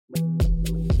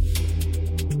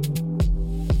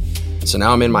So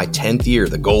now I'm in my 10th year,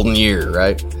 the golden year,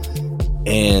 right?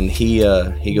 And he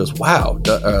goes, wow,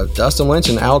 Dustin Lynch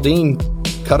and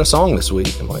Aldean cut a song this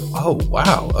week. I'm like, oh,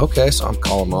 wow. Okay. So I'm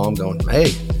calling Mom going,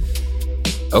 hey,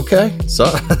 okay.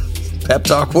 So pep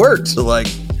talk worked. So like,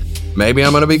 maybe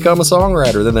I'm going to become a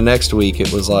songwriter. Then the next week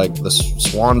it was like the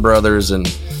Swan Brothers and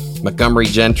Montgomery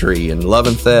Gentry and Love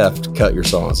and Theft cut your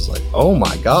songs. It's like, oh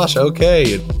my gosh.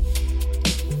 Okay.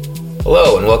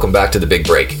 Hello and welcome back to The Big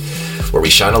Break, where we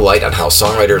shine a light on how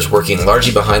songwriters working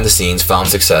largely behind the scenes found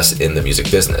success in the music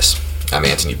business. I'm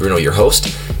Anthony Bruno, your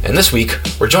host, and this week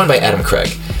we're joined by Adam Craig.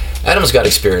 Adam's got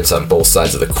experience on both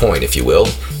sides of the coin, if you will.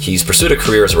 He's pursued a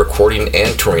career as a recording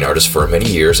and touring artist for many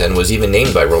years and was even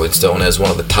named by Rolling Stone as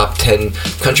one of the top 10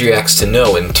 country acts to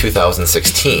know in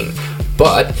 2016.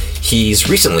 But he's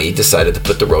recently decided to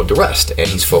put the road to rest, and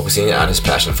he's focusing on his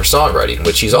passion for songwriting,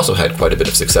 which he's also had quite a bit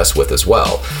of success with as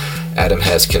well. Adam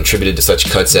has contributed to such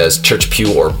cuts as Church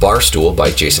Pew or Barstool by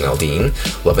Jason Aldean,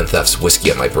 Love and Theft's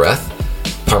Whiskey at My Breath,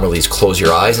 Parmalee's Close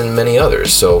Your Eyes, and many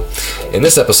others. So in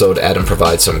this episode, Adam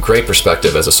provides some great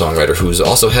perspective as a songwriter who's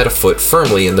also had a foot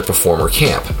firmly in the performer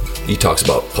camp. He talks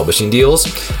about publishing deals,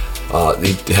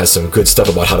 he has some good stuff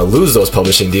about how to lose those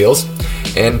publishing deals,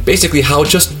 and basically how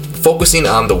just focusing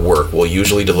on the work will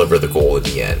usually deliver the goal in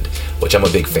the end, which I'm a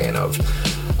big fan of.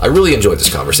 I really enjoyed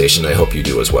this conversation, and I hope you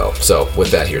do as well. So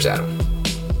with that, here's Adam.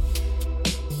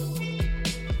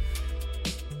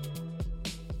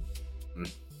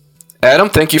 Adam,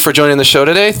 thank you for joining the show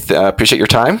today. Appreciate your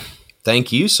time.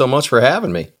 Thank you so much for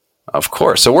having me. Of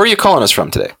course. So where are you calling us from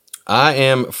today?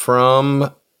 I'm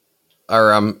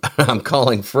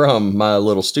calling from my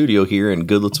little studio here in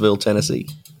Goodlettsville, Tennessee.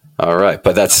 All right,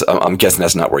 but I'm guessing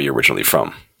that's not where you're originally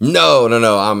from. No.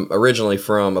 I'm originally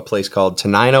from a place called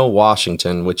Tenino,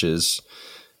 Washington, which is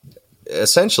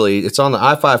essentially, it's on the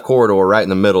I-5 corridor right in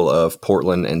the middle of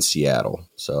Portland and Seattle.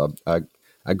 So I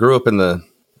grew up in the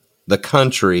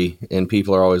country, and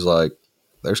people are always like,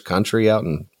 there's country out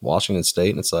in Washington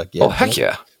State. And it's like, yeah. Oh, heck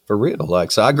yeah. For real.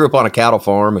 Like, so I grew up on a cattle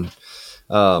farm, and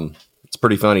it's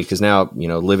pretty funny because now,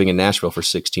 living in Nashville for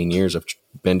 16 years, I've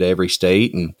been to every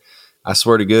state, and I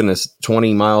swear to goodness,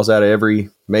 20 miles out of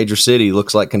every major city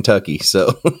looks like Kentucky.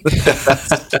 So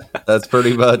that's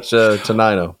pretty much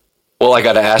Tenino. Well, I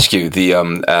got to ask you,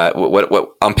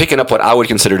 what I'm picking up what I would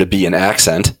consider to be an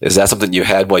accent. Is that something you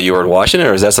had while you were in Washington,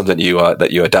 or is that something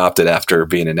that you adopted after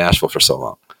being in Nashville for so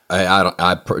long?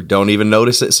 I don't even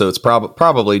notice it. So it's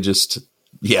probably just,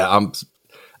 yeah,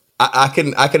 I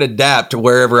can adapt to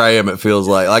wherever I am. It feels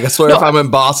like I swear, if I'm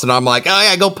in Boston, I'm like, oh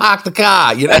yeah, go park the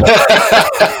car.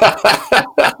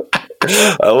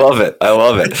 I love it.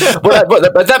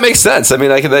 But that makes sense. I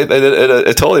mean,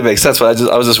 it totally makes sense. But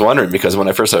I was just wondering, because when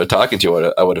I first started talking to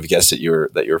you, I would have guessed that you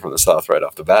were from the South right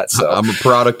off the bat. So I'm a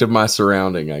product of my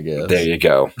surrounding, I guess. There you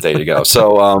go.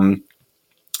 So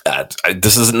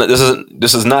this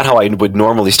is not how I would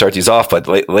normally start these off, but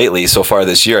lately, so far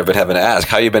this year, I've been having to ask,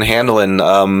 how you been handling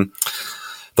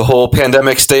the whole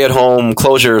pandemic, stay at home,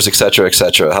 closures, et cetera, et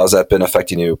cetera. How's that been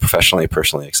affecting you professionally,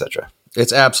 personally, et cetera?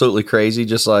 It's absolutely crazy.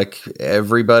 Just like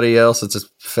everybody else, it's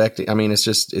affecting. I mean, it's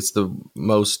the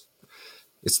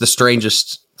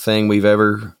strangest thing we've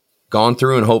ever gone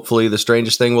through, and hopefully the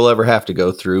strangest thing we'll ever have to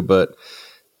go through. But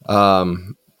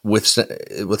with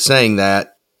saying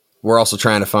that, we're also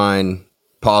trying to find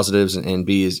positives and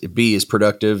be as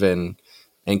productive and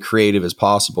creative as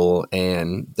possible.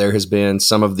 And there has been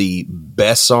some of the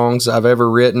best songs I've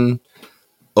ever written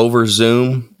over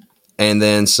Zoom, and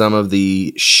then some of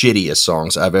the shittiest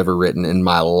songs I've ever written in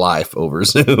my life over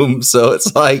Zoom. So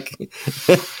it's like,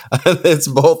 it's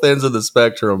both ends of the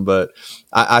spectrum. But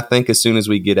I think as soon as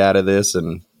we get out of this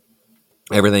and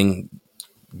everything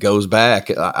goes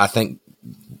back, I think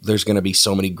there's going to be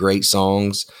so many great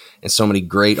songs and so many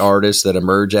great artists that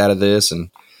emerge out of this.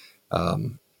 And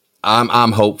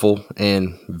I'm hopeful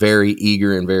and very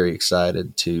eager and very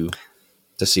excited to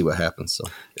see what happens. So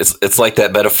it's like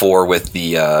that metaphor with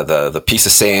the piece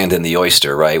of sand and the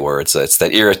oyster, right? Where it's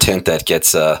that irritant that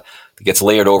gets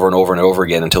layered over and over and over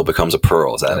again until it becomes a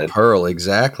pearl. Is that it? Pearl,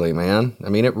 exactly, man. I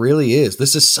mean, it really is.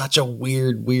 This is such a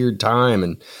weird time.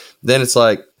 And then it's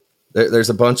like there's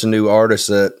a bunch of new artists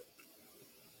that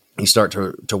you start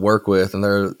to work with, and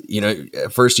they're,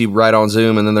 at first you write on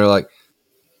Zoom, and then they're like,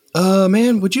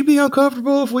 man, would you be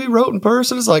uncomfortable if we wrote in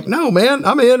person? It's like, no, man,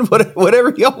 I'm in,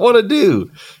 whatever y'all want to do.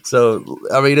 So,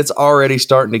 I mean, it's already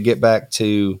starting to get back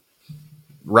to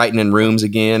writing in rooms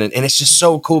again. And it's just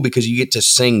so cool because you get to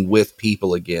sing with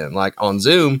people again. Like on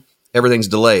Zoom, everything's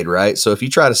delayed, right? So if you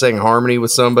try to sing harmony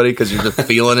with somebody because you're just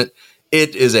feeling it,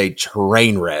 it is a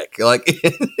train wreck. Like,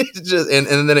 it's just,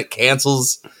 and then it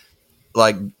cancels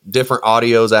like different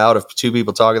audios out of two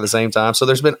people talking at the same time. So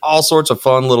there's been all sorts of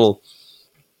fun little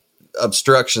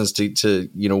obstructions to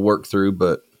work through,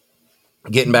 but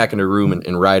getting back into a room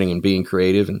and writing and being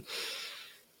creative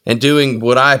and doing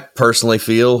what I personally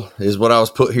feel is what I was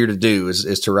put here to do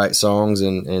is to write songs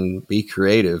and be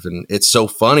creative. And it's so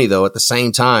funny though, at the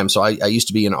same time. So I used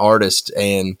to be an artist,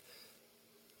 and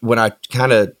when I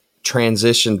kind of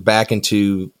transitioned back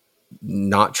into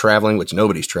not traveling, which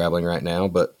nobody's traveling right now,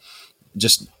 but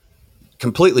just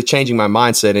completely changing my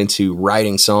mindset into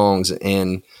writing songs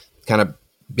and kind of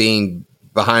being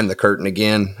behind the curtain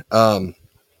again.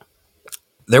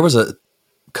 There was a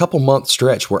couple month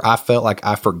stretch where I felt like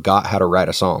I forgot how to write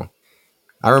a song.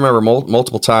 I remember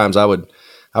multiple times I would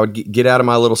get out of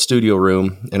my little studio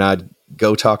room and I'd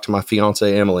go talk to my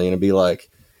fiance Emily, and it'd be like,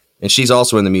 and she's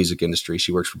also in the music industry.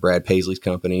 She works for Brad Paisley's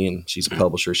company, and she's a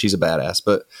publisher. She's a badass.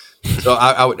 But so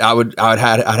I'd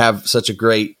have such a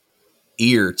great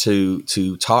ear to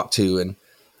talk to, and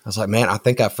I was like, man, I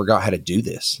think I forgot how to do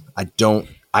this. I don't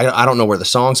know where the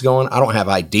song's going. I don't have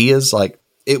ideas. Like,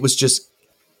 it was just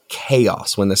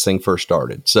chaos when this thing first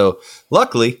started. So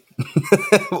luckily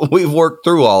we've worked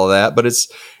through all of that, but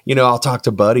it's, I'll talk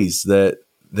to buddies that,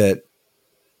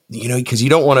 cause you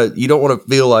don't want to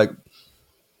feel like,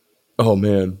 oh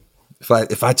man,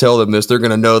 if I tell them this, they're going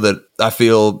to know that I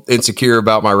feel insecure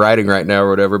about my writing right now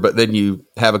or whatever. But then you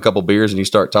have a couple beers and you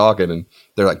start talking, and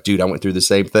they're like, dude, I went through the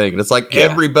same thing. And it's like,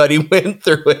 everybody went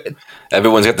through it.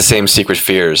 Everyone's got the same secret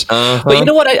fears. Uh-huh. But you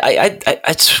know what? I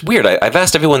it's weird. I've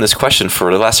asked everyone this question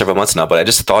for the last several months now, but I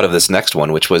just thought of this next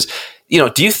one, which was,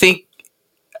 do you think,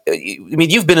 I mean,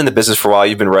 you've been in the business for a while,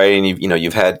 you've been writing,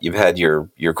 you've had your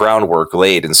groundwork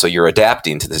laid, and so you're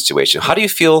adapting to the situation. How do you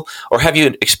feel, or have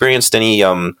you experienced any,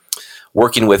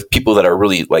 working with people that are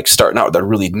really like starting out, that are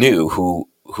really new,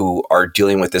 who are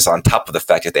dealing with this on top of the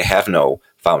fact that they have no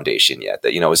foundation yet?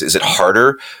 That, is it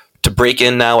harder to break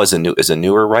in now as a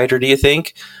newer writer, do you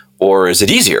think? Or is it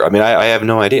easier? I mean, I have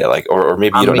no idea. Like, or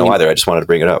maybe you don't know either. I just wanted to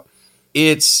bring it up.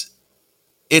 It's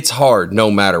hard no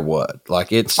matter what.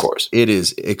 Like, of course it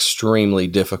is extremely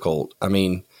difficult. I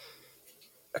mean,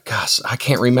 gosh, I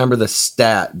can't remember the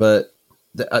stat, but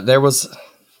there was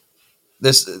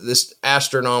this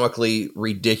astronomically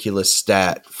ridiculous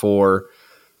stat for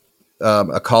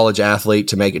a college athlete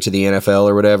to make it to the NFL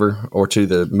or whatever, or to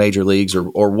the major leagues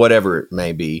or whatever it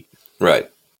may be. Right.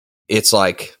 It's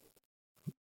like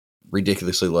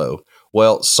ridiculously low.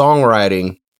 Well,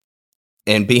 songwriting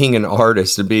and being an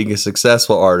artist and being a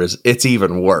successful artist, it's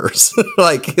even worse.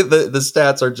 Like, the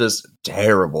stats are just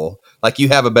terrible. Like, you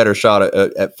have a better shot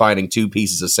at finding two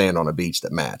pieces of sand on a beach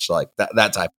that match, like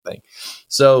that type of thing.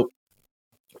 So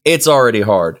it's already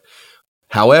hard.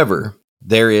 However,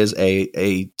 there is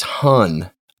a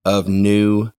ton of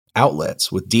new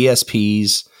outlets with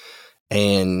DSPs,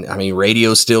 and I mean,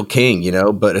 radio's still king,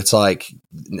 but it's like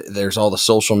there's all the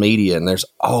social media, and there's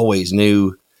always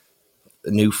new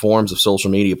forms of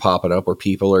social media popping up where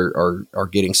people are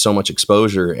getting so much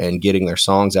exposure and getting their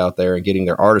songs out there and getting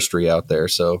their artistry out there.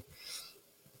 So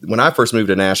when I first moved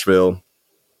to Nashville,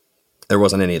 there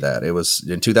wasn't any of that. It was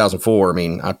in 2004. I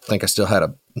mean, I think I still had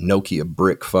a Nokia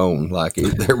brick phone. Like,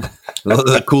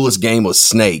 the coolest game was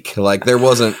Snake. Like, there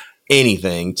wasn't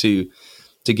anything to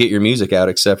get your music out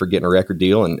except for getting a record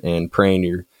deal and praying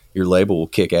your label will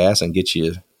kick ass and get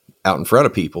you out in front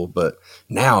of people. But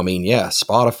now, I mean,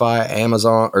 Spotify,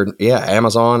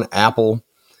 Amazon, Apple.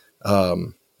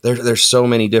 There's so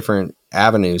many different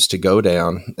avenues to go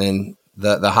down. And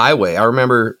the Highway, I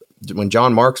remember when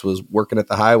John Marks was working at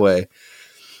the Highway,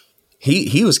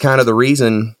 he was kind of the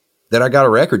reason that I got a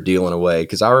record deal in a way.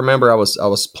 Cause I remember I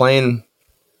was playing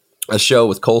a show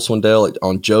with Cole Swindell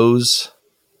on Joe's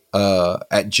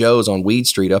on Weed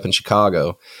Street up in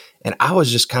Chicago. And I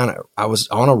was just I was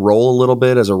on a roll a little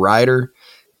bit as a writer,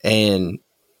 and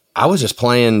I was just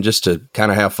playing just to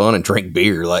kind of have fun and drink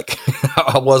beer. Like,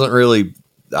 I wasn't really,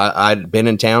 I'd been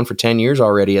in town for 10 years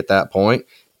already at that point,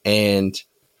 and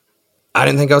I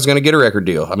didn't think I was going to get a record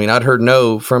deal. I mean, I'd heard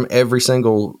no from every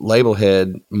single label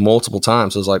head multiple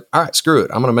times. So I was like, all right, screw it.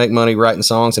 I'm going to make money writing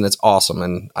songs, and it's awesome.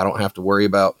 And I don't have to worry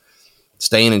about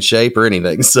staying in shape or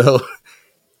anything. So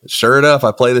sure enough,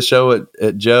 I play the show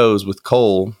at Joe's with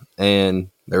Cole, and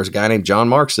there was a guy named John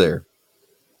Marks there.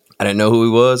 I didn't know who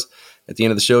he was. At the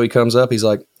end of the show, he comes up. He's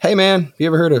like, hey, man, have you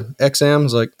ever heard of XM? I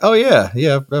was like, oh, yeah,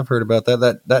 I've heard about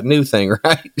that new thing,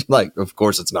 right? Like, of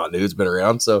course, it's not new. It's been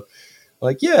around. So,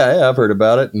 like, yeah, I've heard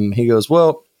about it. And he goes,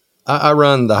 well, I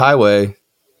run the Highway.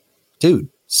 Dude,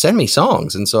 send me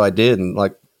songs. And so I did. And,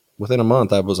 like, within a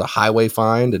month, I was a Highway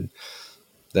find. And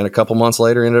then a couple months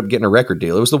later, ended up getting a record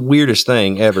deal. It was the weirdest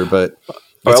thing ever. But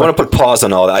All right, I want to put pause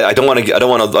on all that. I don't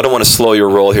want to slow your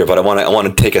roll here, but I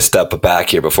want to take a step back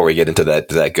here before we get into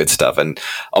that good stuff. And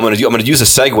I'm going to use a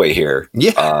segue here.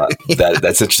 Yeah,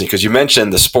 that's interesting because you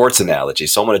mentioned the sports analogy,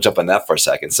 so I'm going to jump on that for a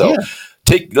second. So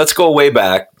yeah. let's go way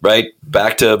back, right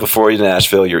back to before you in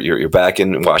Nashville. You're back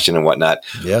in Washington and whatnot.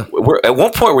 Yeah. At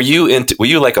one point, were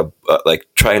you like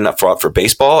trying out for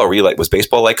baseball, or was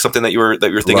baseball like something that you were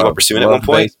thinking about pursuing at one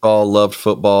point? Baseball, loved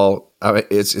football. I mean,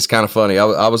 it's kind of funny.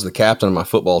 I was the captain of my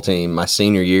football team my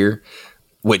senior year,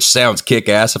 which sounds kick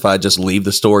ass if I just leave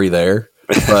the story there.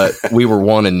 But we were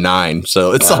 1-9,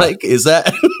 so it's like, is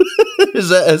that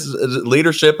has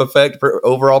leadership affect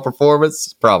overall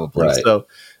performance? Probably. Right. So,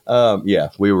 yeah,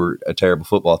 we were a terrible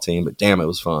football team, but damn, it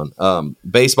was fun.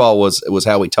 Baseball was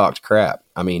how we talked crap.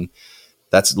 I mean,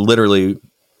 that's literally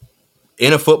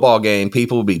in a football game.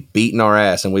 People would be beating our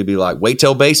ass, and we'd be like, "Wait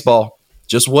till baseball."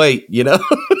 Just wait,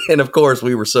 and of course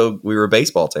we were a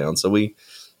baseball town, so we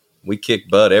kicked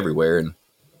butt everywhere. And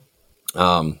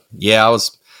I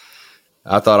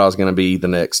thought I was going to be the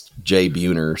next Jay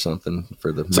Buhner or something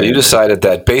for the. So you decided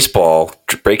that baseball,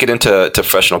 break it into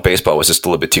professional baseball, was just a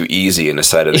little bit too easy, and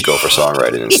decided to go for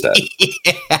songwriting instead.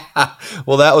 Yeah.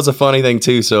 Well, that was a funny thing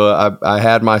too. So I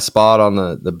had my spot on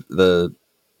the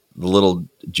little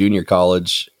junior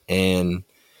college, and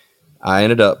I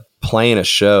ended up playing a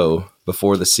show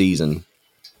before the season,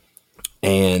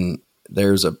 and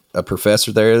there's a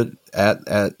professor there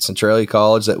at Centralia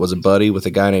College that was a buddy with a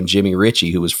guy named Jimmy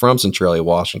Ritchie, who was from Centralia,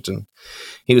 Washington.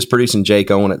 He was producing Jake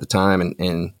Owen at the time,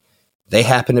 and they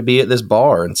happened to be at this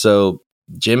bar. And so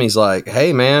Jimmy's like,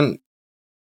 "Hey man,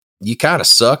 you kind of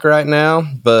suck right now,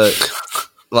 but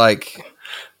like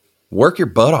work your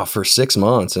butt off for 6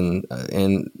 months and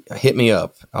hit me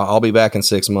up. I'll be back in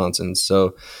 6 months." And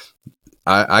so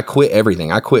I quit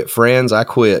everything. I quit friends. I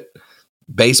quit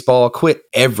baseball, quit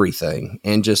everything,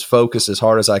 and just focus as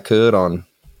hard as I could on.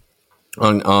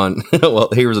 Well,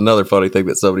 here's another funny thing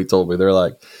that somebody told me. They're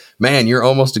like, "Man, you're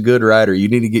almost a good writer. You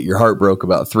need to get your heart broke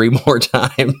about 3 more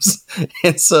times."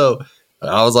 And so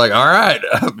I was like, "All right."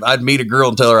 I'd meet a girl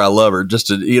and tell her I love her just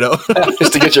to,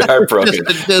 just to get your heart broken.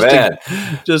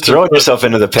 just throwing yourself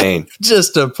into the pain,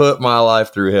 just to put my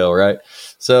life through hell. Right.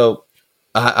 So,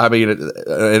 I mean,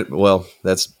 well,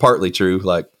 that's partly true.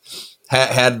 Like,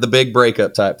 had the big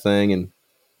breakup type thing, and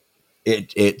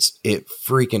it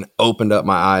freaking opened up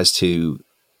my eyes to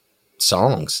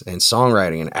songs and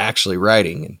songwriting and actually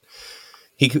writing. And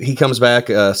he comes back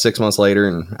 6 months later,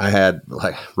 and I had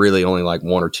really only 1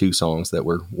 or 2 songs that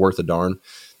were worth a darn.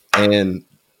 And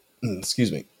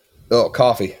excuse me,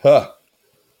 coffee.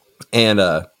 And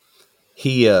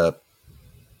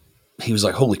he was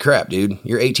like, "Holy crap, dude,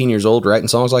 you're 18 years old writing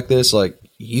songs like this. Like,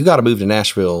 you got to move to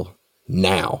Nashville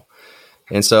now."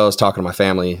 And so I was talking to my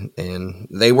family, and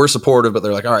they were supportive, but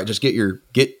they're like, "All right, just get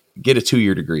a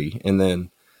 2-year degree and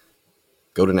then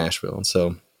go to Nashville." And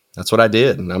so that's what I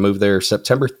did. And I moved there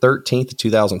September 13th,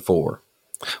 2004.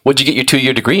 What'd you get your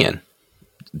 2-year degree in?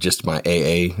 Just my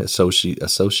AA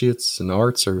associates in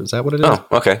arts, or is that what it is? Oh,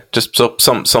 okay. Just so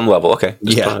some level. Okay.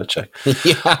 Just yeah. To check.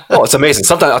 Yeah. Oh, it's amazing.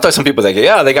 Sometimes I thought some people they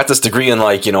got this degree in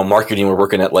marketing. We're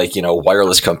working at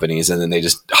wireless companies, and then they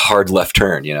just hard left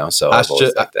turn. So I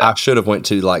should have went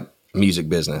to music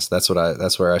business. That's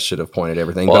where I should have pointed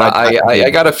everything. Well, but I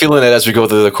got a feeling that as we go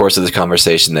through the course of this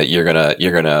conversation that you're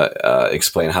gonna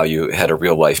explain how you had a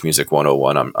real life music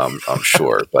 101. I'm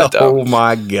sure. But oh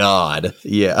my God,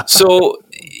 yeah. So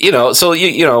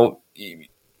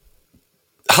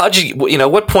how'd you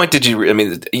what point did you? I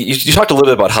mean, you talked a little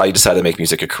bit about how you decided to make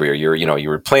music a career. You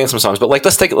were playing some songs, but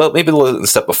let's take maybe a little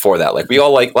step before that. We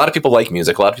all a lot of people like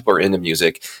music. A lot of people are into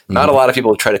music. Not a lot of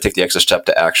people try to take the extra step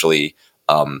to actually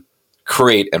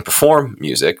create and perform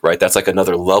music, right? That's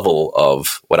another level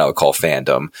of what I would call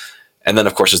fandom. And then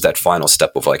of course is that final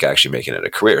step of actually making it a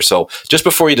career. So just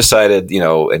before you decided,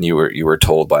 and you were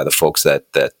told by the folks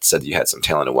that said you had some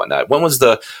talent and whatnot, when was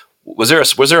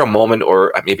there a moment,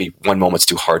 or maybe one moment's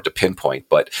too hard to pinpoint,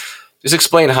 but just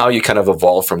explain how you kind of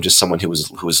evolved from just someone who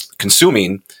was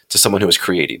consuming to someone who was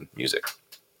creating music.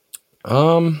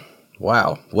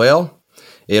 Wow. Well,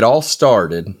 it all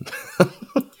started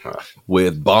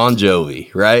with Bon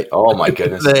Jovi, right? Oh my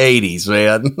goodness. The 80s,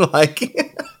 man.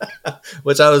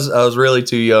 Which I was really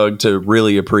too young to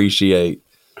really appreciate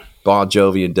Bon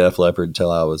Jovi and Def Leppard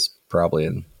until I was probably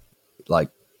in I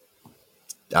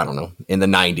don't know, in the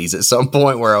 90s at some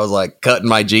point, where I was cutting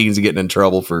my jeans and getting in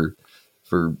trouble for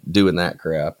doing that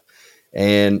crap.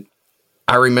 And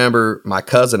I remember my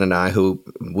cousin and I, who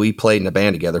we played in a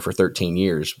band together for 13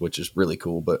 years, which is really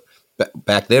cool. But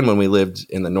back then when we lived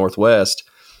in the Northwest,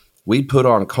 we'd put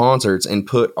on concerts and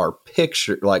put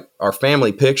our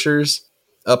family pictures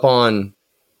up on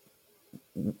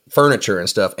furniture and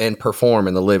stuff and perform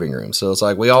in the living room. So it's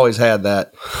like we always had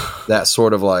that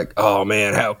sort of like, oh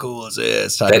man, how cool is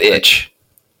this? That itch.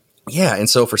 Yeah. And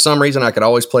so for some reason I could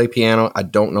always play piano. I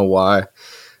don't know why.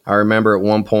 I remember at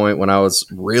one point when I was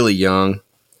really young,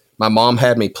 my mom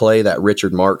had me play that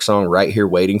Richard Marx song, Right Here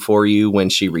Waiting for You, when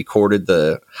she recorded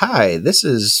the, hi, this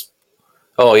is.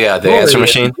 Oh, yeah, the answer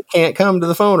machine. You can't come to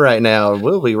the phone right now.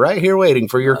 We'll be right here waiting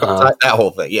for your call. That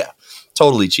whole thing. Yeah,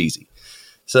 totally cheesy.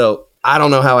 So I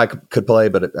don't know how I could play,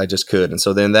 but I just could. And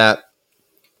so then that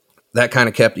kind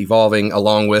of kept evolving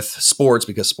along with sports,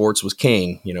 because sports was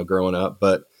king, growing up.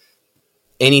 But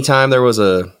anytime there was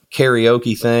a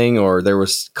karaoke thing or there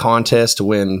was contest to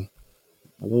win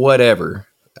whatever,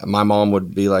 my mom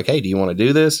would be like, hey, do you want to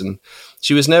do this? And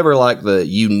she was never like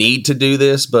you need to do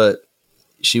this, but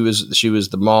she was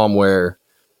the mom where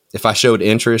if I showed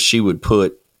interest, she would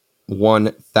put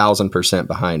 1,000%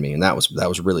 behind me. And that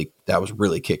was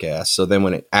really kick ass. So then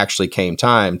when it actually came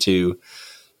time to,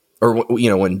 or,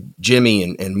 when Jimmy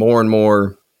and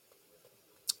more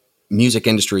music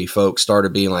industry folks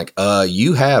started being like,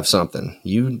 you have something,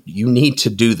 you need to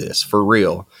do this for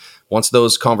real. Once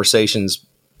those conversations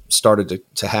started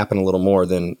to happen a little more,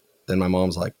 then my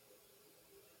mom's like,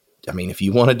 I mean, if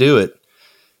you want to do it,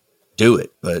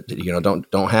 but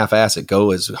don't half-ass it.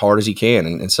 Go as hard as you can.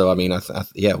 And so, I mean,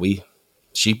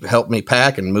 she helped me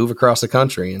pack and move across the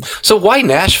country. And so why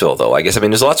Nashville though? I guess, I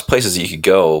mean, there's lots of places that you could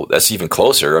go that's even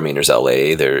closer. I mean, there's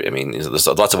LA there. I mean, there's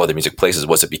lots of other music places.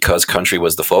 Was it because country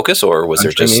was the focus, or was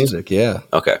country there just music? Yeah.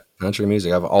 Okay. Country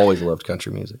music. I've always loved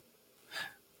country music.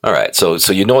 All right. So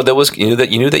you knew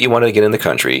that you wanted to get in the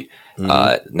country.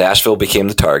 Mm-hmm. Nashville became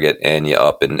the target, and you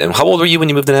up and how old were you when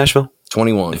you moved to Nashville?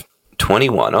 21.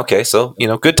 21. Okay. So,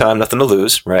 good time, nothing to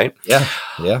lose, right? Yeah.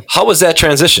 Yeah. How was that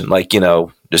transition? Like,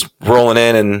 just rolling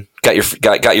in and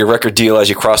got your record deal as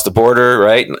you crossed the border,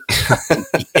 right?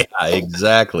 Yeah,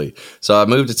 exactly. So I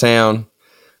moved to town,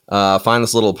 find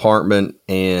this little apartment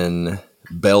in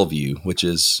Bellevue, which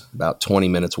is about 20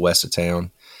 minutes west of town,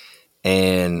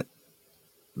 and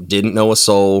didn't know a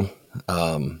soul.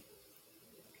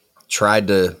 Tried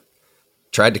to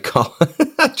call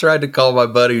I tried to call my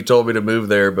buddy who told me to move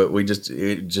there, but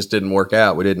it just didn't work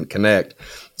out. We didn't connect.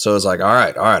 So I was like, all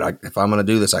right. If I'm going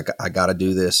to do this, I got to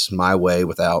do this my way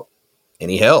without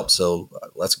any help. So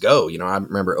let's go. I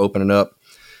remember opening up,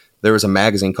 there was a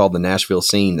magazine called the Nashville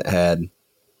Scene that had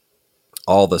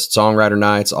all the songwriter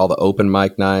nights, all the open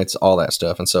mic nights, all that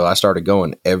stuff. And so I started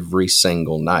going every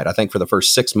single night. I think for the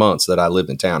first 6 months that I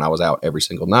lived in town, I was out every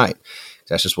single night.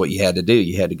 That's just what you had to do.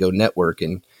 You had to go network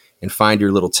and find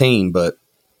your little team. But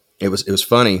it was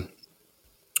funny,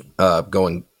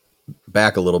 going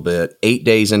back a little bit, 8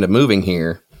 days into moving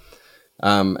here,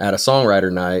 at a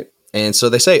songwriter night. And so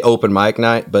they say open mic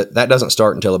night, but that doesn't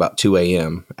start until about 2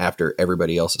 a.m. after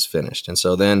everybody else is finished. And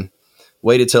so then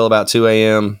waited till about 2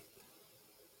 a.m.,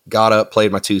 got up,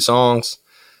 played my 2 songs,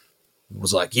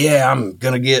 was like, yeah, I'm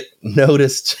going to get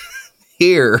noticed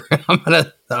here.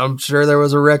 I'm sure there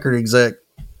was a record exec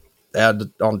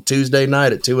on Tuesday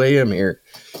night at 2 a.m. here.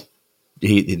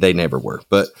 They never were.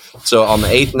 But so on the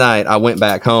 8th night, I went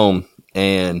back home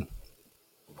and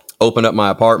opened up my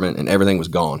apartment, and everything was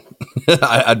gone.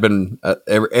 I'd been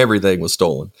everything was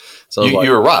stolen. So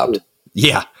you were robbed.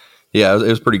 Yeah. It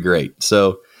was pretty great.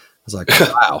 So I was like,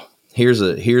 wow, here's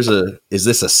is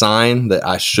this a sign that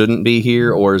I shouldn't be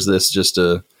here? Or is this just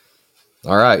all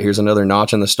right, here's another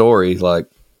notch in the story. Like,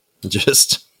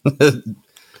 just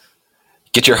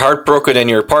get your heart broken and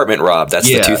your apartment robbed. That's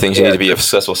the 2 things you need to be a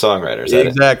successful songwriter. Is that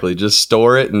exactly. Just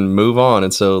store it and move on.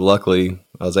 And so luckily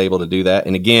I was able to do that.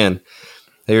 And again,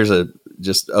 here's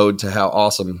just ode to how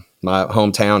awesome my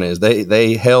hometown is.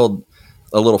 They held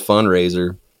a little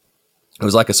fundraiser. It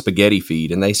was like a spaghetti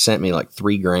feed, and they sent me like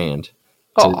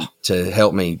 $3,000 to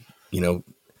help me,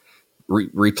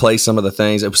 replace some of the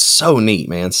things. It was so neat,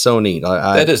 man. So neat.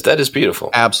 That is beautiful.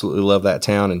 Absolutely love that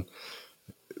town. And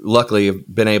luckily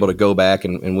I've been able to go back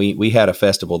and we had a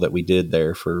festival that we did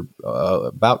there for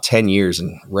about 10 years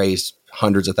and raised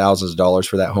hundreds of thousands of dollars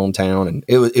for that hometown. And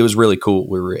it was really cool what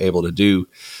we were able to do,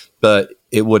 but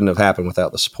it wouldn't have happened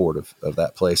without the support of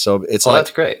that place. So it's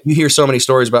that's great. You hear so many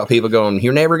stories about people going,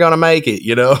 you're never going to make it,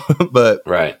 but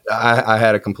right. I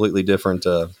had a completely different,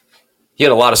 you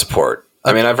had a lot of support.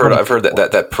 I mean, I've heard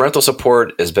that parental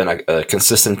support has been a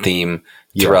consistent theme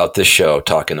throughout this show,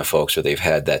 talking to folks where they've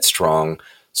had that strong,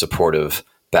 supportive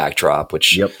backdrop,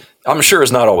 which Yep. I'm sure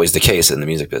is not always the case in the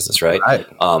music business, right? Right.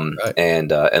 Right.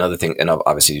 And another thing, and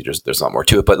obviously there's a lot more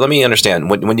to it. But let me understand,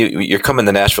 when you're coming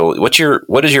to Nashville,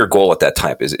 what is your goal at that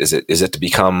time? Is it to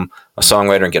become a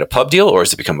songwriter and get a pub deal, or is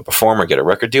it to become a performer, get a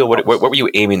record deal? What were you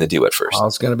aiming to do at first? I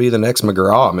was going to be the next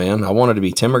McGraw, man. I wanted to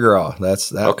be Tim McGraw.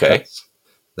 Okay.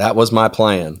 That was my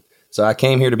plan. So I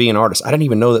came here to be an artist. I didn't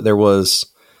even know that there was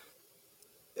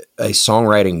a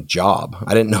songwriting job.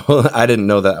 I didn't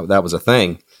know that was a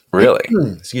thing. Really?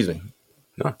 Excuse me.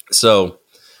 No. So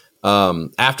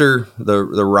after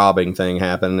the robbing thing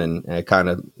happened, and I kind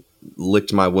of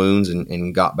licked my wounds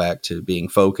and got back to being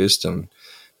focused on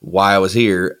why I was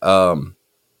here,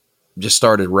 just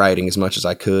started writing as much as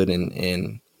I could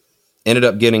and ended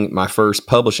up getting my first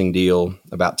publishing deal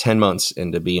about 10 months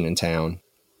into being in town.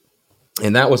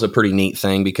 And that was a pretty neat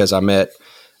thing because I met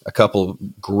a couple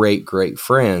great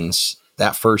friends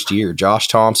that first year, Josh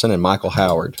Thompson and Michael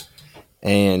Howard.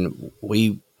 And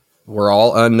we were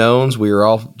all unknowns. We were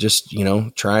all just,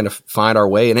 trying to find our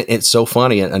way. And it's so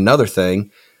funny. Another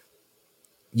thing,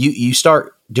 you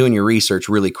start doing your research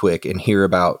really quick and hear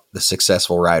about the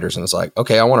successful writers. And it's like,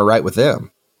 okay, I want to write with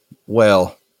them.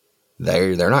 Well,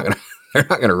 they're not going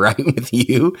to write with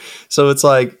you. So it's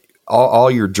like all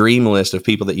your dream list of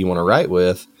people that you want to write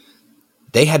with,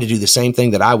 they had to do the same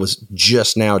thing that I was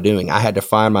just now doing. I had to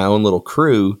find my own little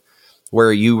crew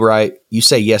where you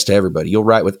say yes to everybody. You'll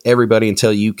write with everybody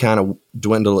until you kind of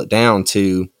dwindle it down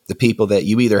to the people that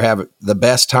you either have the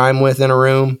best time with in a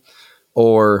room,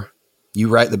 or you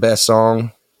write the best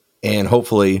song, and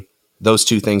hopefully those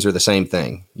two things are the same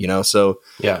thing, So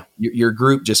yeah, your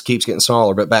group just keeps getting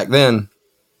smaller. But back then,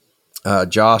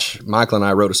 Josh, Michael, and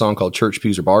I wrote a song called Church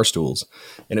Pews or Bar Stools,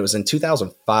 and it was in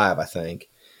 2005, I think,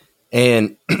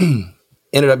 and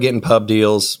ended up getting pub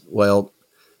deals. Well,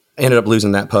 ended up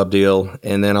losing that pub deal,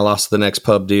 and then I lost the next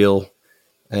pub deal,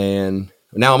 and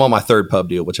now I'm on my third pub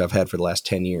deal, which I've had for the last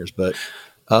 10 years. But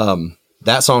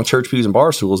that song, Church Pews and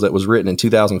Bar Stools, that was written in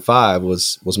 2005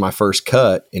 was my first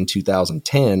cut in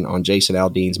 2010 on Jason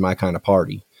Aldean's My Kind of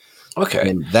Party. Okay.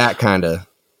 And that kind of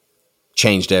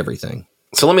changed everything.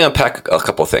 So let me unpack a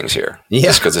couple of things here.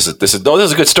 Yeah. Because this is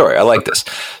a good story. I like this.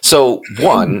 So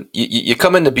one, you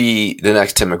come in to be the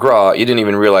next Tim McGraw. You didn't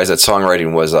even realize that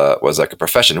songwriting was like a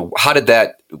profession. How did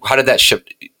that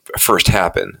shift first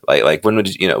happen? Like when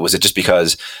was it just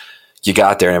because you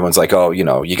got there and everyone's like, oh,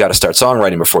 you got to start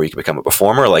songwriting before you can become a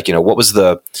performer? Like, what was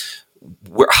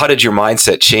how did your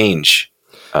mindset change?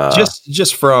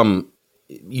 Just from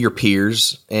your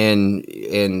peers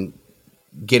and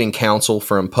getting counsel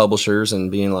from publishers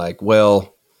and being like,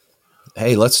 well,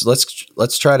 hey, let's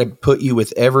try to put you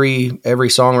with every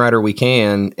songwriter we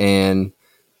can, and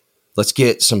let's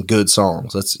get some good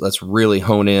songs. Let's really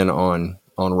hone in on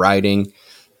writing.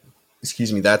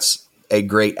 Excuse me. That's a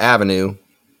great avenue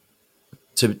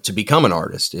to become an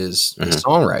artist is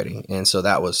songwriting. And so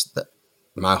that was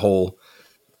my whole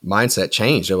mindset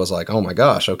changed. It was like, oh my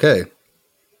gosh. Okay.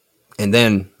 And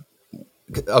then,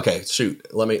 okay, shoot.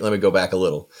 Let me go back a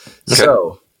little. Okay.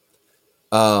 So,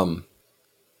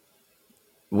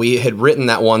 we had written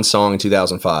that one song in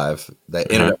 2005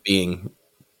 that ended up being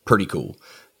pretty cool.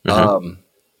 But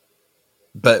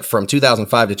from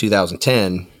 2005 to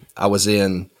 2010, I was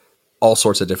in all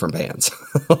sorts of different bands.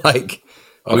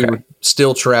 We were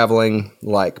still traveling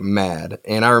like mad.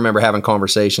 And I remember having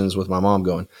conversations with my mom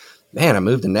going, man, I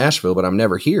moved to Nashville, but I'm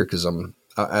never here because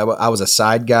I was a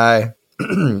side guy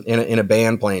in a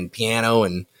band playing piano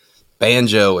and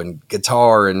banjo and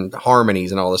guitar and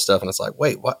harmonies and all this stuff. And it's like,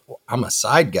 wait, what? I'm a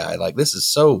side guy. Like, this is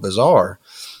so bizarre.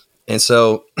 And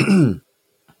so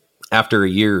after a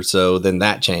year or so, then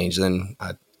that changed. Then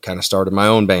I kind of started my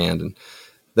own band, and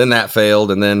then that failed,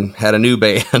 and then had a new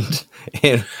band.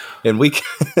 and we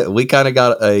kind of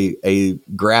got a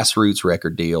grassroots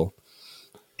record deal,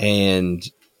 and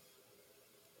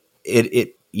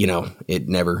it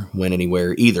never went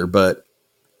anywhere either. But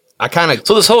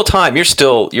so this whole time you're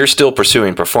still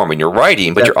pursuing performing. You're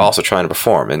writing, but You're also trying to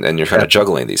perform, and you're kind of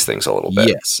juggling these things a little bit.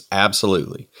 Yes,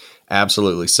 absolutely.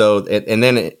 So, and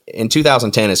then in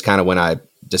 2010 is kind of when I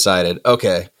decided,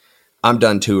 okay, I'm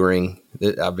done touring.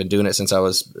 I've been doing it since I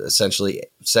was essentially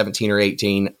 17 or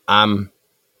 18. I'm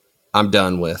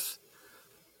done with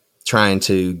trying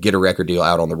to get a record deal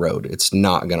out on the road. It's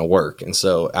not going to work. And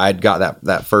so I'd got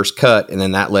that first cut, and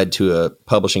then that led to a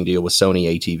publishing deal with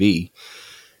Sony ATV.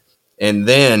 And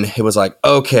then it was like,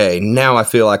 okay, now I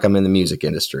feel like I'm in the music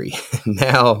industry.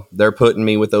 Now they're putting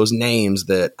me with those names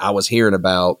that I was hearing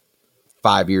about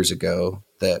 5 years ago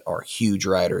that are huge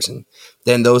writers. And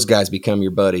then those guys become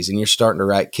your buddies, and you're starting to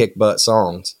write kick butt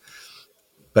songs.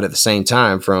 But at the same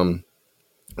time, from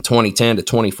 2010 to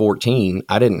 2014,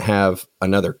 I didn't have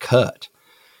another cut.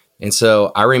 And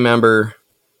so I remember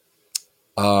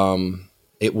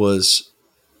it was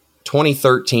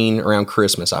 2013 around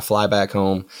Christmas. I fly back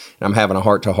home and I'm having a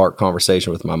heart-to-heart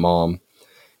conversation with my mom.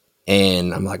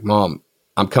 And I'm like, Mom,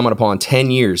 I'm coming upon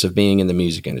 10 years of being in the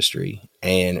music industry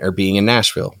or being in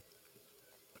Nashville.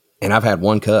 And I've had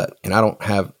one cut, and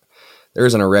there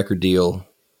isn't a record deal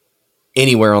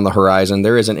anywhere on the horizon.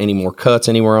 There isn't any more cuts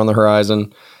anywhere on the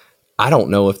horizon. I don't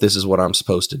know if this is what I'm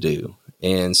supposed to do.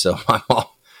 And so my mom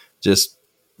just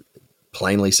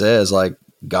plainly says, like,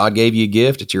 God gave you a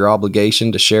gift. It's your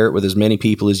obligation to share it with as many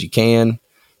people as you can.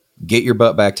 Get your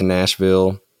butt back to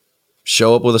Nashville.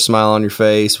 Show up with a smile on your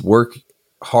face. Work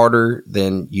harder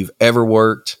than you've ever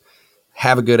worked.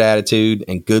 Have a good attitude,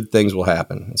 and good things will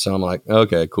happen. And so I'm like,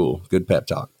 okay, cool. Good pep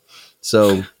talk.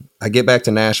 So I get back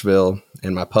to Nashville,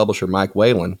 and my publisher, Mike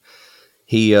Whalen,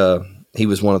 he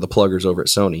was one of the pluggers over at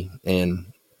Sony,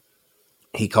 and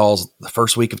he calls the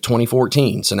first week of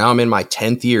 2014. So now I'm in my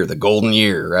 10th year, the golden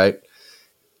year, right?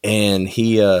 And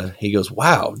he goes,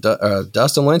 wow,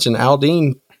 Dustin Lynch and Al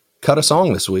Dean cut a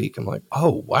song this week. I'm like,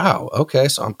 oh, wow. Okay.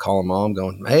 So I'm calling Mom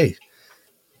going, hey,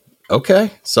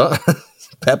 okay. So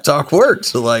pep talk worked.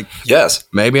 So like, yes,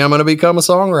 maybe I'm going to become a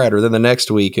songwriter. Then the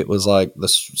next week it was like the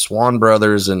Swan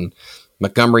Brothers and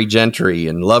Montgomery Gentry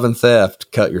and Love and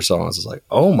Theft cut your songs. It's like,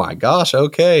 oh my gosh.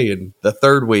 Okay. And the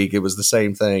third week it was the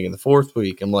same thing. And the fourth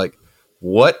week I'm like,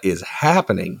 what is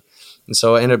happening? And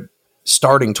so I ended up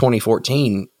starting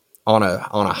 2014 on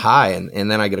a high.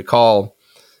 And then I get a call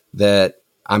that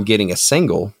I'm getting a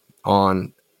single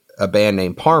on a band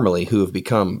named Parmalee, who have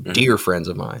become dear friends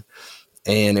of mine.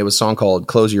 And it was a song called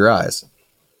Close Your Eyes.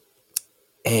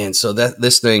 And so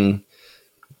this thing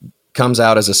comes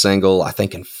out as a single, I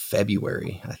think in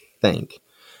February,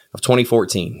 of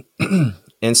 2014.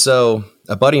 And so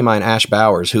a buddy of mine, Ash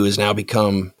Bowers, who has now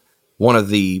become one of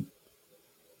the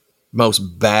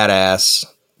most badass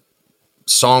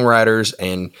songwriters,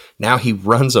 and now he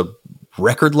runs a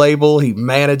record label. He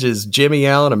manages Jimmy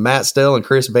Allen and Matt Stell and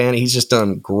Chris Banny. He's just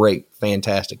done great,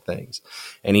 fantastic things.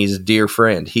 And he's a dear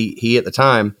friend. He at the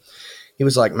time, he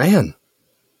was like, man,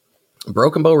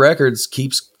 Broken Bow Records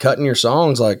keeps cutting your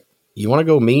songs. Like, you want to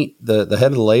go meet the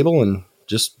head of the label and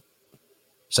just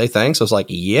say thanks? I was like,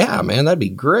 yeah, man, that'd be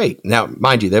great. Now,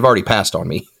 mind you, they've already passed on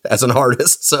me as an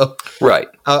artist. So right.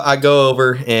 I go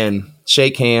over and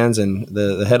shake hands, and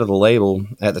the head of the label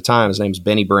at the time, his name's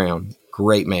Benny Brown.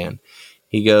 Great man.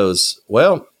 He goes,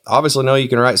 well, obviously know you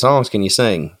can write songs. Can you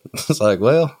sing? It's like,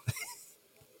 well,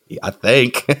 I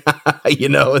think,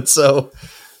 and so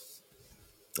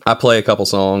I play a couple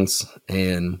songs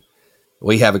and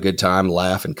we have a good time,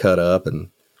 laugh and cut up. And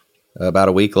about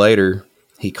a week later,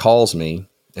 he calls me,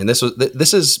 and this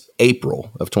is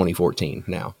April of 2014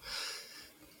 now.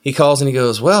 He calls and he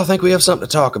goes, well, I think we have something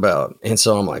to talk about. And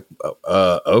so I'm like,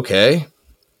 okay.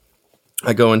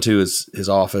 I go into his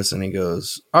office and he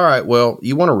goes, all right, well,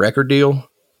 you want a record deal?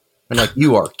 I'm like,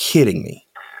 you are kidding me.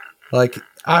 Like,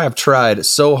 I have tried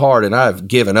so hard and I've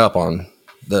given up on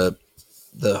the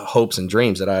hopes and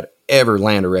dreams that I'd ever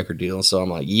land a record deal. And so I'm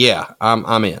like, yeah,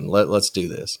 I'm in. Let's do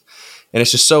this. And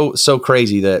it's just so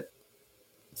crazy that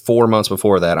 4 months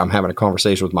before that, I'm having a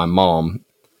conversation with my mom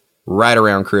right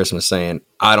around Christmas saying,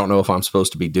 I don't know if I'm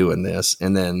supposed to be doing this.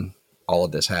 And then all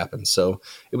of this happened. So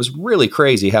it was really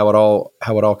crazy how it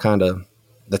all kind of,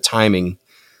 the timing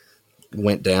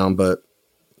went down, but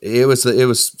it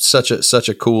was such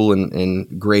a cool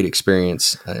and great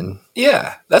experience. And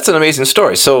yeah, that's an amazing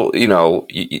story. So, you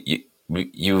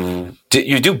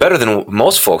do better than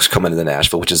most folks coming into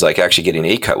Nashville, which is like actually getting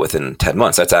a cut within 10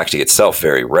 months. That's actually itself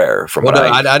very rare. From what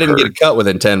I didn't get a cut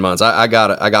within 10 months. I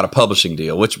got a publishing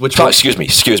deal, which excuse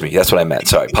me. That's what I meant.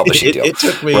 Sorry. Publishing deal. It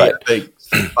took me, right, I think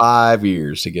 5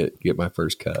 years to get my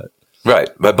first cut. Right.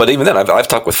 But even then I've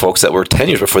talked with folks that were 10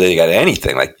 years before they got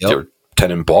anything. Like they were 10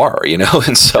 in bar,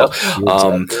 and so, exactly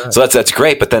right. So that's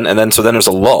great. But then there's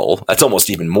a lull. That's almost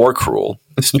even more cruel.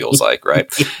 This feels like,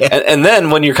 right. Yeah. And then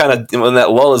when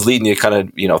that lull is leading you kind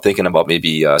of, thinking about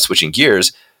maybe switching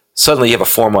gears, suddenly you have a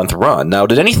 4-month run. Now,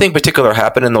 did anything particular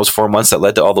happen in those 4 months that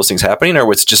led to all those things happening? Or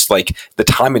was it just like the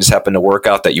timing just happened to work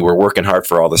out that you were working hard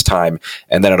for all this time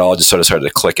and then it all just sort of started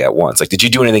to click at once? Like, did you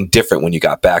do anything different when you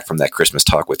got back from that Christmas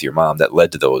talk with your mom that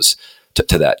led to those,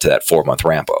 to that 4-month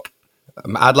ramp up?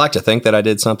 I'd like to think that I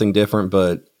did something different,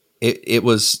 but it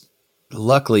was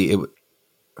luckily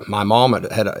my mom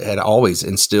had always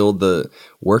instilled the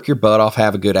work your butt off,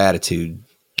 have a good attitude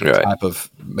type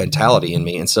of mentality in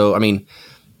me. And so, I mean,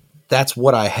 that's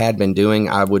what I had been doing.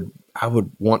 I would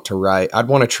want to write. I'd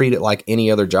want to treat it like any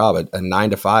other job, a 9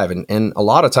 to 5. And a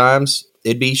lot of times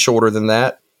it'd be shorter than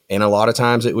that. And a lot of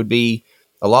times it would be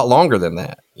a lot longer than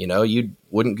that. You know, you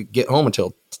wouldn't get home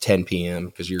until 10 p.m.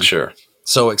 because you're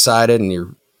so excited and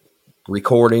you're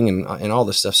recording and all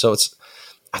this stuff. So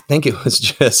I think it was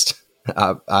just,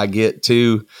 I get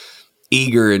too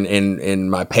eager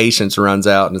and my patience runs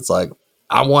out, and it's like,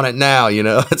 I want it now, you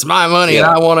know, it's my money and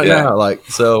I want it now. Like,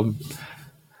 so.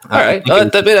 All right.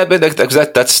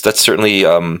 That's certainly,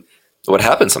 what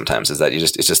happens sometimes is that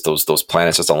it's just those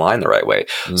planets just align the right way.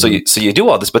 Mm-hmm. So you do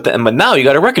all this, but now you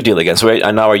got a record deal again. So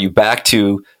now are you back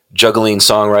to juggling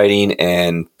songwriting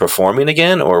and performing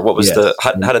again, or what was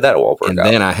how did that all work out? And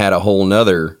then I had a whole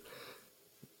nother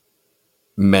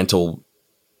mental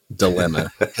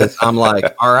dilemma, because I'm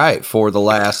like, all right, for the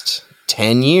last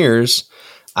 10 years,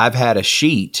 I've had a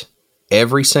sheet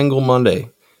every single Monday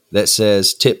that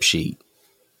says tip sheet,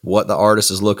 what the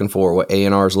artist is looking for, what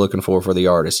A&R is looking for the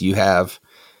artist. You have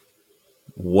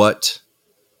what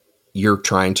you're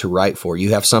trying to write for.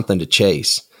 You have something to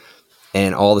chase.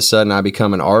 And all of a sudden I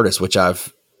become an artist, which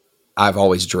I've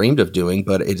always dreamed of doing,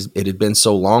 but it had been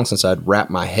so long since I'd wrapped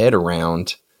my head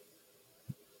around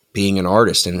being an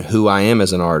artist and who I am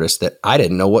as an artist that I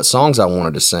didn't know what songs I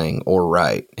wanted to sing or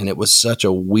write. And it was such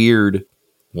a weird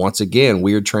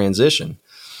transition.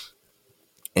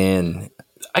 And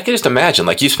I can just imagine,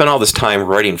 like, you spent all this time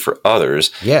writing for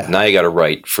others. Yeah. Now you got to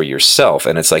write for yourself.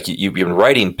 And it's like you've been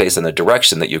writing based on the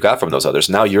direction that you got from those others.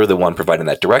 Now you're the one providing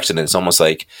that direction. And it's almost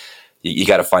like you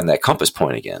got to find that compass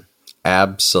point again.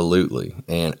 Absolutely.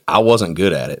 And I wasn't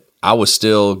good at it. I was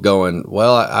still going,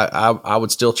 well, I would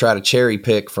still try to cherry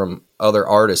pick from other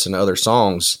artists and other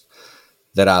songs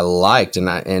that I liked. And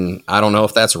I don't know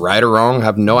if that's right or wrong. I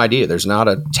have no idea. There's not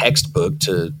a textbook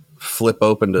to flip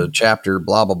open to chapter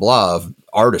blah, blah, blah of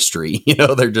artistry. You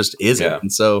know, there just isn't. Yeah.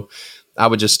 And so I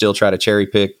would just still try to cherry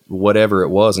pick whatever it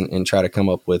was and try to come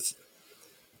up with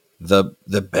the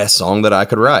best song that I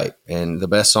could write and the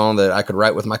best song that I could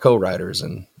write with my co-writers.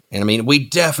 And I mean, we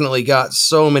definitely got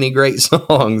so many great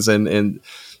songs, and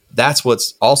that's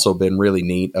what's also been really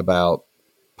neat about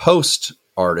post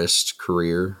artist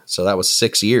career. So that was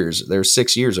 6 years. There's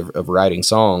 6 years of writing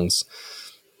songs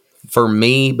for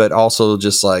me, but also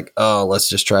just like, oh, let's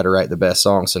just try to write the best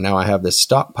song. So now I have this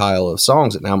stockpile of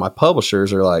songs that now my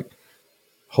publishers are like,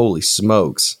 holy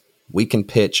smokes, we can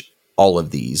pitch all of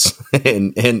these.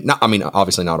 and not, I mean,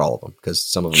 obviously not all of them, because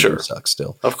some of them do suck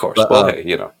still. Of course. But, well, hey,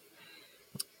 you know.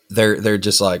 They're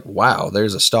just like, wow,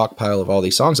 there's a stockpile of all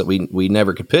these songs that we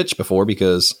never could pitch before,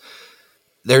 because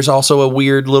there's also a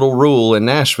weird little rule in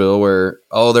Nashville where,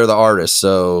 they're the artist.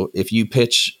 So if you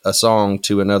pitch a song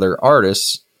to another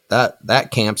artist,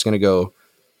 that camp's going to go,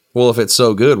 well, if it's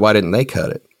so good, why didn't they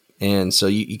cut it? And so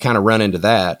you kind of run into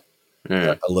that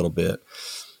a little bit.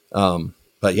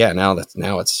 But yeah, now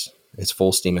it's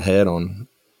full steam ahead on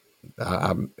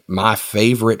my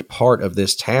favorite part of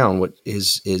this town, what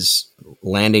is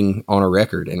landing on a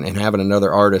record and having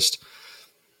another artist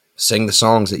sing the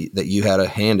songs that you had a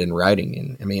hand in writing.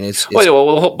 And I mean, it's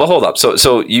well, hold up.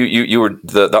 So you were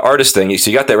the artist thing. So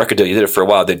you got that record deal. You did it for a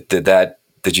while.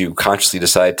 Did you consciously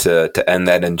decide to end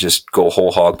that and just go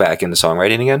whole hog back into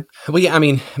songwriting again? Well, yeah, I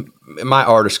mean, my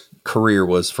artist career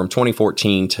was from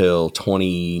 2014 till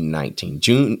 2019,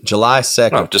 July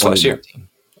 2nd. Just last year.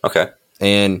 Okay.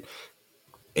 And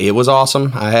it was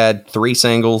awesome. I had 3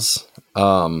 singles.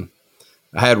 I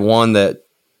had one that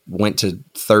went to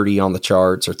 30 on the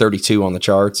charts or 32 on the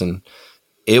charts, and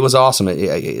it was awesome.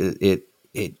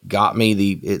 It got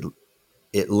me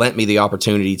it lent me the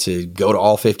opportunity to go to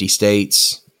all 50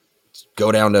 states,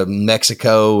 go down to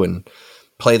Mexico and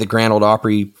play the Grand Ole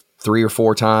Opry 3 or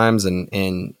 4 times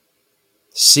and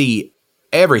see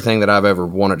everything that I've ever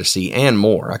wanted to see and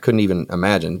more. I couldn't even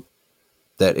imagine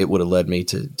that it would have led me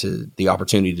to the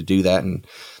opportunity to do that and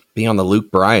be on the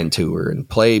Luke Bryan tour and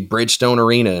play Bridgestone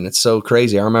Arena. And it's so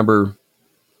crazy. I remember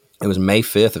it was May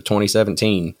 5th of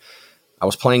 2017. I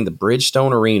was playing the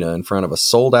Bridgestone Arena in front of a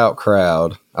sold out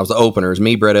crowd. I was the opener. It was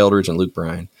me, Brett Eldridge, and Luke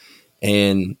Bryan.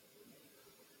 And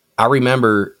I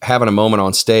remember having a moment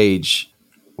on stage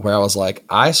where I was like,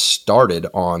 I started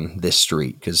on this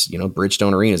street because, you know,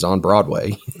 Bridgestone Arena is on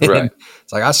Broadway. Right.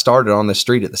 It's like I started on this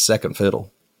street at the second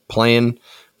fiddle playing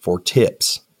for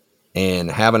tips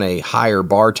and having a higher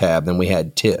bar tab than we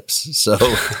had tips. So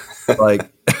like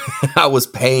I was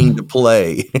paying to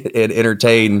play and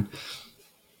entertain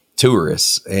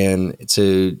tourists, and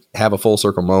to have a full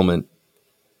circle moment.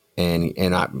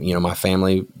 And I, you know, my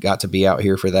family got to be out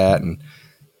here for that. And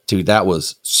dude, that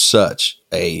was such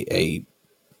a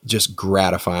just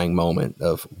gratifying moment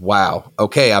of, wow,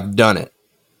 okay, I've done it.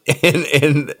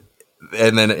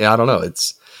 And then I don't know,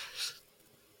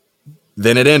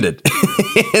 then it ended.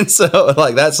 And so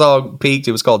like that song peaked.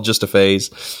 It was called Just a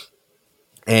Phase.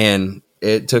 And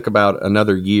it took about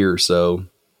another year or so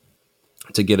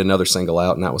to get another single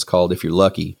out. And that was called If You're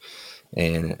Lucky.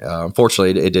 And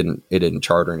unfortunately it didn't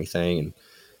chart or anything. And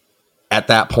at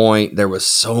that point there was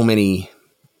so many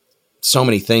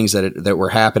things that were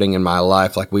happening in my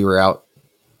life. Like we were out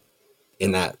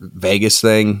in that Vegas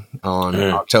thing on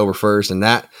October 1st. And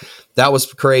that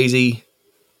was crazy.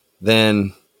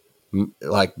 Then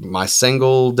like my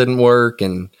single didn't work,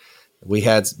 and we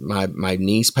had my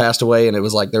niece passed away. And it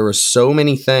was like, there were so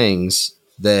many things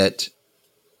that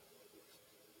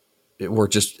were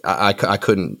just, I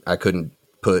couldn't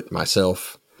put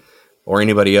myself or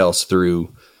anybody else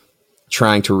through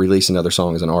trying to release another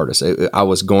song as an artist. I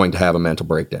was going to have a mental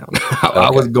breakdown.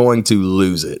 I was going to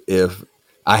lose it if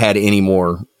I had any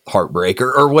more heartbreak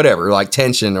or whatever, like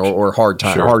tension or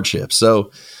hardship.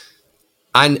 So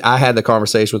I had the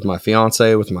conversation with my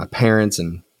fiance, with my parents,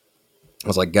 and I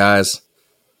was like, guys,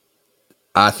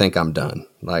 I think I'm done.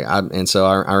 And so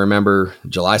I remember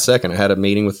July 2nd, I had a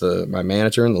meeting with my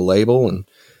manager and the label, and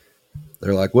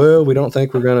they're like, well, we don't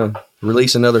think we're going to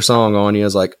release another song on you. I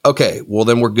was like, okay, well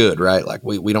then we're good, right? Like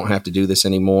we don't have to do this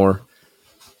anymore.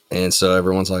 And so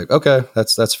everyone's like, okay,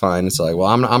 that's fine. It's like, well,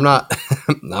 I'm not,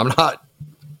 I'm not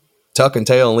tucking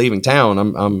tail and leaving town.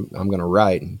 I'm going to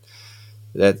write. And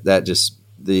that just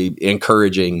the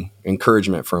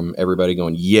encouragement from everybody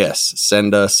going, yes,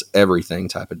 send us everything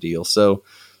type of deal. So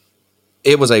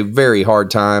it was a very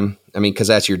hard time. I mean, cause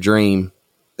that's your dream.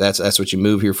 That's what you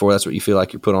move here for. That's what you feel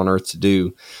like you're put on earth to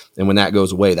do. And when that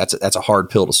goes away, that's a hard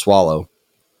pill to swallow.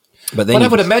 But then I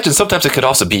would imagine sometimes it could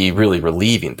also be really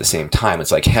relieving at the same time.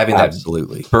 It's like having that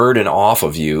burden off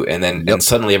of you, and then and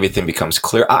suddenly everything becomes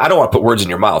clear. I don't want to put words in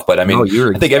your mouth, but I mean,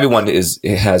 I think everyone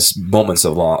has moments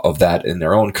of that in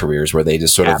their own careers where they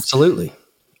just sort of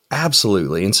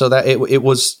absolutely. And so that it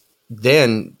was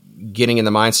then getting in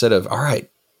the mindset of, all right,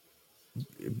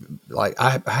 like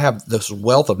I have this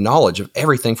wealth of knowledge of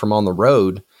everything from on the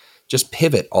road, just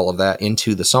pivot all of that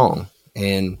into the song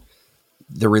and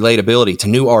the relatability to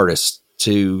new artists,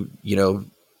 to,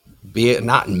 be it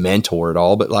not mentor at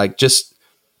all, but like just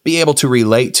be able to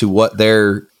relate to what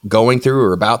they're going through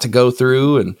or about to go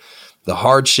through, and the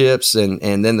hardships and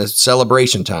then the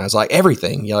celebration times, like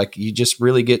everything. You just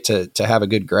really get to have a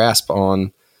good grasp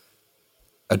on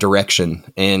a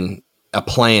direction and a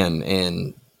plan.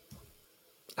 And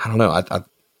I don't know,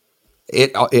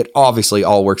 it obviously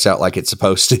all works out like it's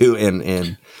supposed to.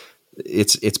 And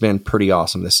it's been pretty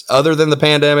awesome. Other than the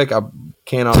pandemic, I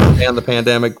cannot stand the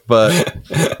pandemic, but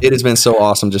it has been so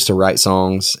awesome just to write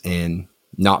songs and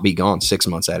not be gone 6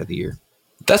 months out of the year.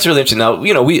 That's really interesting. Now,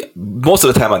 we most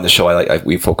of the time on the show,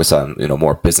 we focus on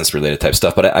more business related type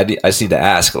stuff. But I just need to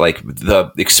ask, like,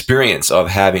 the experience of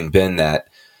having been that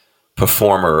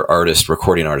performer, artist,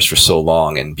 recording artist for so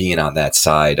long, and being on that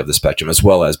side of the spectrum as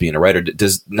well as being a writer.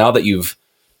 Now that you've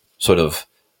sort of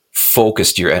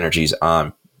focused your energies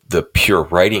on the pure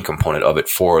writing component of it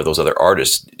for those other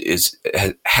artists,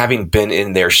 having been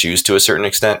in their shoes to a certain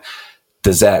extent,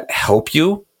 does that help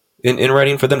you in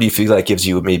writing for them? Do you feel like it gives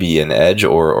you maybe an edge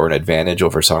or an advantage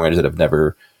over songwriters that have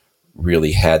never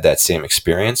really had that same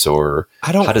experience? Or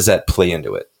how does that play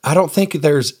into it? I don't think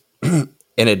there's an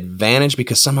advantage,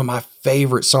 because some of my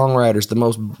favorite songwriters,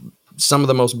 some of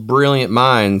the most brilliant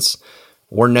minds,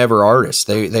 were never artists.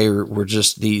 They were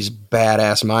just these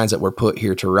badass minds that were put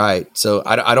here to write. So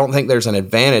I don't think there's an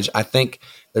advantage. I think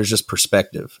there's just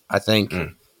perspective. I think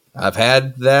I've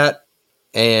had that,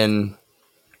 and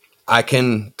I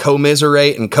can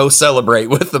commiserate and co-celebrate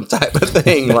with them type of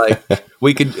thing. Like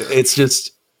it's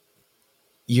just,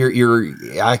 I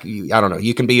don't know.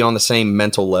 You can be on the same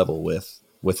mental level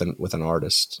with an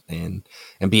artist and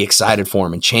be excited for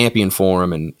them and champion for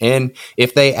them. And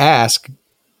if they ask,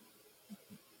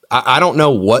 I don't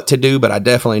know what to do, but I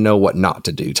definitely know what not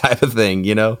to do type of thing,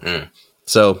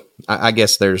 So I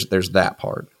guess there's that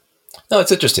part. No,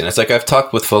 it's interesting. It's like I've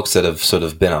talked with folks that have sort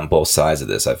of been on both sides of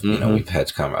this. I've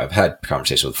had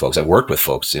conversations with folks. I've worked with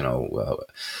folks,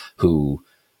 who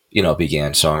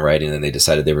began songwriting, and they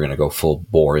decided they were going to go full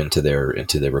bore into their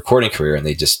recording career, and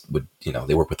they just would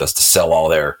they work with us to sell all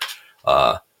their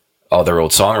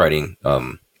old songwriting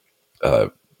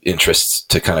interests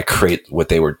to kind of create what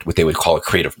they would call a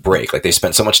creative break. Like they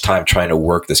spent so much time trying to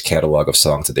work this catalog of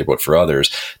songs that they wrote for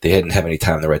others, they didn't have any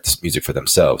time to write this music for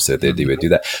themselves. So they would do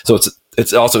that. So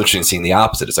it's also interesting seeing the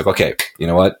opposite. It's like, okay, you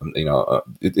know what,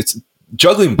 it's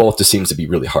juggling both just seems to be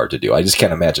really hard to do. I just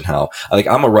can't imagine how.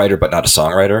 I'm a writer, but not a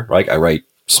songwriter. Right? I write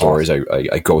stories. I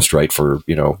ghostwrite for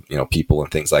people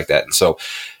and things like that. And so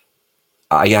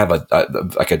I have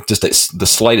the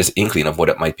slightest inkling of what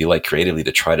it might be like creatively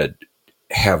to try to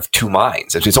have two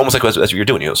minds. It's almost like that's what you're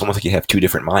doing. It's almost like you have two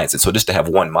different minds. And so just to have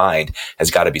one mind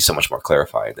has got to be so much more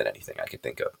clarifying than anything I could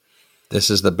think of. This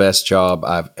is the best job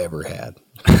I've ever had.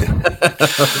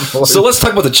 So let's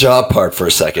talk about the job part for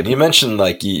a second. You mentioned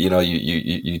like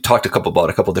you talked about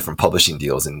a couple different publishing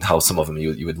deals and how some of them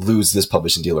you would lose this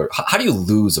publishing deal. Or how do you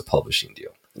lose a publishing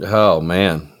deal? Oh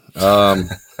man,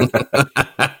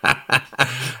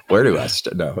 where do I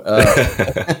start? No.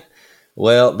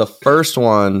 Well, the first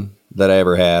one that I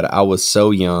ever had, I was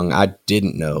so young, I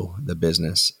didn't know the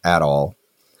business at all.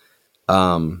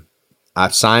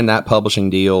 I've signed that publishing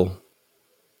deal.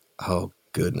 Oh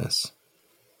goodness.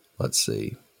 Let's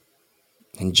see.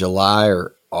 In July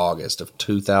or August of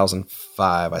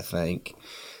 2005, I think.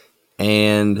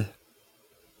 And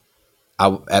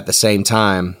at the same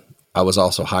time, I was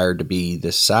also hired to be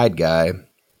this side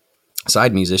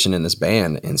musician in this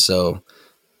band. And so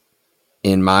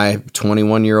in my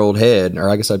 21-year-old head, or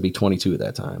I guess I'd be 22 at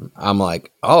that time, I'm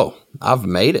like, oh, I've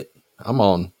made it. I'm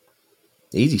on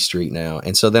Easy Street now.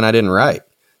 And so then I didn't write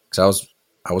because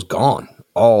I was gone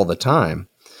all the time.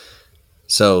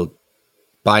 So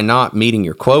by not meeting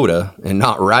your quota and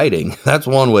not writing, that's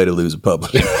one way to lose a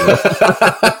publisher.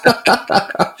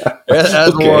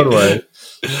 That's one way.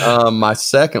 My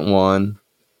second one,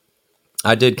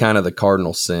 I did kind of the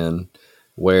cardinal sin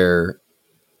where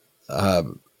I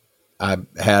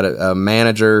had a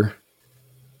manager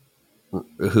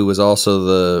who was also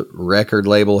the record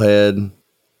label head,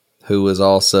 who was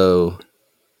also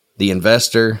the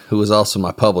investor, who was also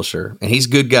my publisher. And he's a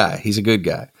good guy. He's a good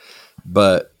guy.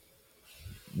 But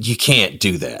you can't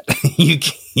do that. You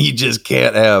just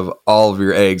can't have all of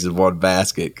your eggs in one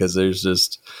basket because there's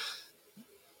just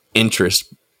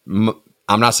interest. I'm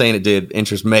not saying it did.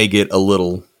 Interest may get a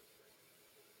little,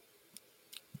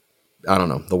 I don't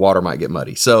know, the water might get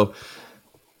muddy. So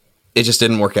it just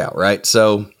didn't work out, right?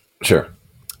 So sure.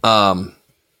 I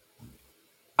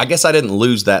guess I didn't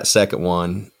lose that second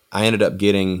one. I ended up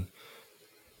getting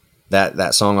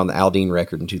that song on the Aldine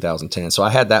record in 2010. So I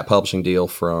had that publishing deal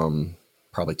from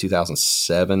probably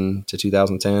 2007 to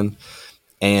 2010,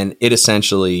 and it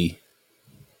essentially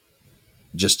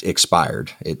just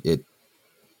expired. I get it.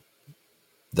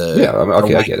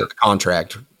 The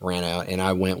contract ran out, and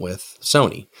I went with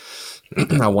Sony.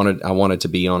 I wanted to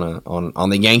be on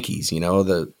the Yankees.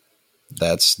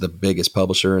 That's the biggest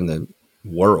publisher in the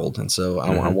world, and so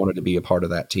I wanted to be a part of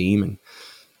that team. And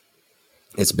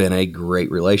it's been a great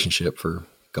relationship for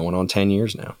going on 10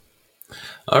 years now.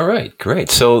 All right, great.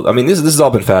 So, I mean, this has all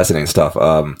been fascinating stuff.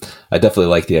 I definitely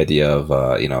like the idea of,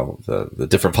 the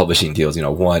different publishing deals.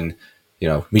 One,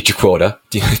 meet your quota.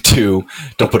 Two,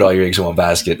 don't put all your eggs in one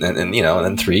basket. And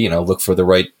then three, look for the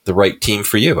right team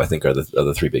for you, I think are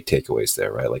the three big takeaways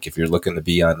there, right? Like if you're looking to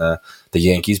be on the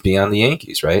Yankees, be on the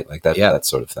Yankees, right? Like that, that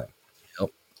sort of thing. Yep.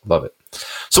 Love it.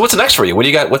 So what's next for you? What do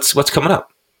you got? What's coming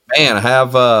up? Man, I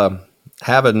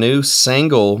have a new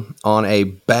single on a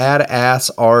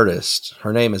badass artist.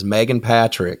 Her name is Megan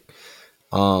Patrick.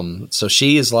 So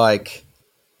she is like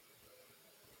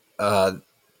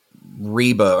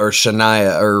Reba or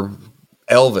Shania or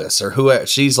Elvis or whoever.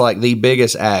 She's like the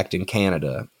biggest act in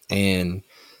Canada, and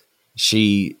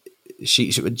she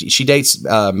dates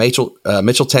Mitchell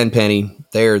Tenpenny.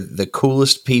 They're the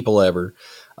coolest people ever.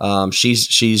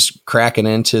 She's cracking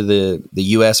into the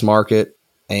U.S. market,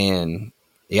 and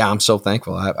yeah, I'm so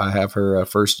thankful. I have her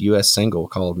first U.S. single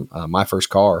called My First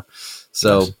Car.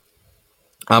 So nice.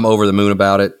 I'm over the moon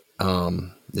about it.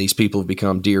 These people have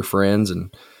become dear friends,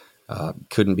 and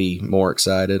couldn't be more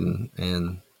excited.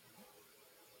 And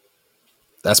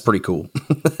that's pretty cool.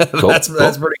 That's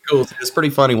pretty cool. It's pretty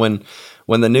funny when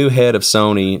the new head of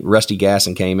Sony, Rusty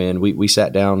Gasson, came in. We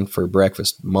sat down for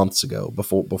breakfast months ago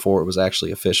before it was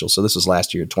actually official. So this was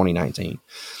last year, 2019.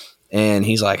 And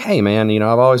he's like, hey, man,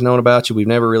 I've always known about you. We've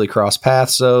never really crossed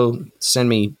paths. So send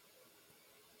me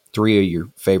 3 of your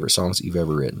favorite songs that you've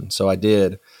ever written. So I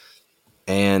did.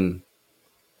 And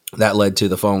that led to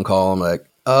the phone call. I'm like,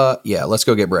 yeah, let's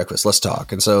go get breakfast. Let's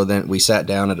talk. And so then we sat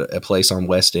down at a place on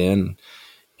West End.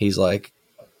 He's like,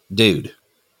 dude,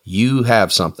 you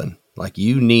have something. Like,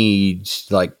 you need,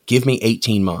 give me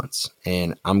 18 months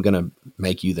and I'm going to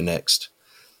make you the next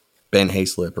Ben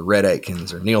Hayslip or Red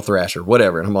Atkins or Neil Thrasher,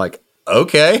 whatever. And I'm like,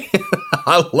 okay,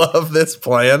 I love this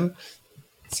plan.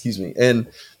 Excuse me. And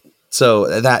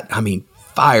so that,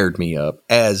 fired me up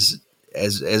as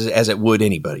it would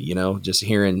anybody, just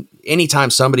hearing anytime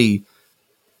somebody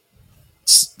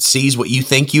sees what you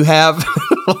think you have,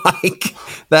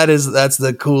 that's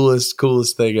the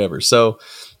coolest thing ever. So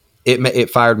it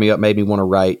fired me up, made me want to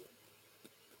write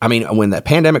I mean, when that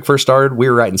pandemic first started, we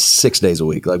were writing 6 days a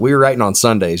week. Like we were writing on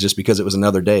Sundays just because it was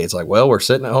another day. It's like, well, we're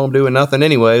sitting at home doing nothing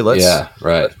anyway. Let's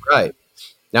write.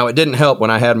 Now it didn't help when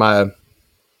I had my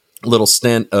little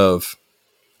stint of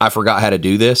I forgot how to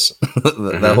do this.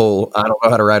 That whole I don't know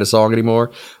how to write a song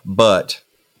anymore. But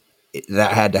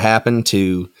that had to happen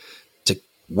to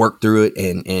work through it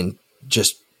and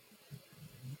just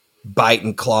bite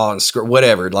and claw and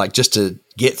whatever, like just to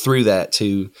get through that,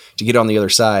 to get on the other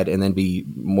side and then be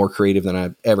more creative than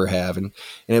I ever have. And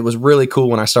it was really cool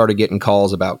when I started getting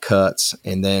calls about cuts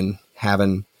and then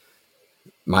having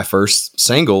my first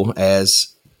single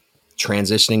as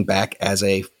transitioning back as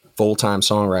a full-time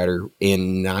songwriter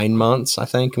in 9 months, I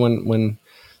think, when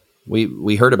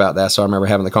we heard about that. So I remember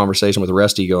having the conversation with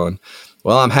Rusty going,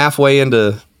 well, I'm halfway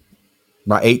into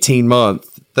my 18-month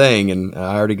thing and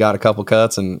I already got a couple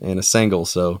cuts and a single.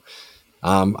 So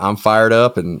I'm fired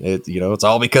up and it's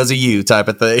all because of you type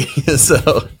of thing.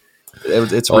 So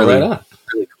it's really, right on.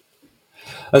 Really cool.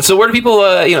 And so where do people,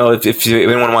 if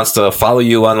anyone wants to follow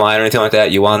you online or anything like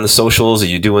that, you on the socials? Are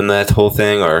you doing that whole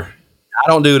thing or? I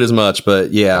don't do it as much,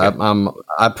 but yeah, okay.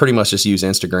 I pretty much just use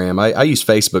Instagram. I use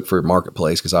Facebook for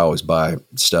Marketplace because I always buy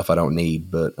stuff I don't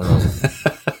need, but how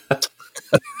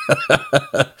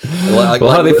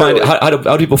do they find it? How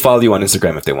do people follow you on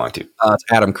Instagram if they want to? It's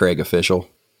Adam Craig Official.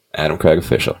 Adam Craig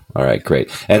Official. All right,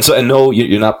 great. And so, and no,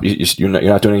 you're not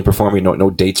doing any performing, no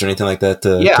dates or anything like that.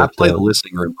 I play the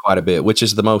Listening Room quite a bit, which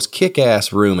is the most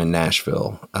kick-ass room in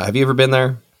Nashville. Have you ever been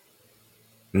there?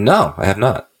 No, I have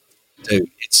not. Dude,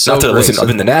 it's so not great. I've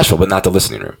been to Nashville, but not the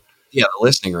Listening Room. Yeah, the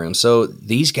Listening Room. So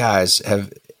these guys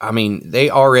they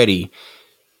already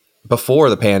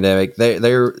before the pandemic,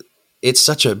 it's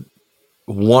such a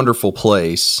wonderful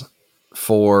place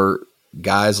for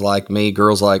guys like me,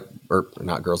 or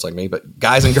not girls like me, but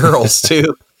guys and girls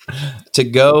to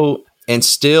go and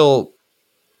still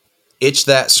itch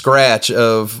that scratch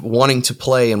of wanting to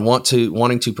play and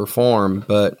wanting to perform,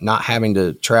 but not having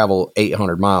to travel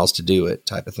 800 miles to do it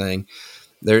type of thing.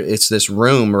 It's this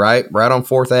room right on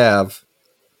 4th Ave.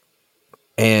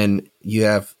 And you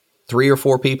have 3 or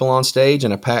 4 people on stage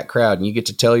and a packed crowd, and you get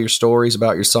to tell your stories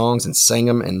about your songs and sing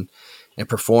them and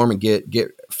perform and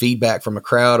get feedback from a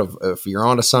crowd of if you're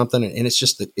onto something. And it's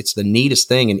just, it's the neatest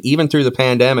thing. And even through the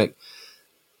pandemic,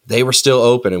 they were still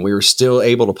open and we were still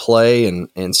able to play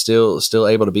and still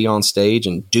able to be on stage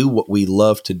and do what we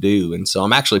love to do. And so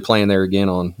I'm actually playing there again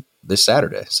on this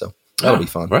Saturday. So that'll be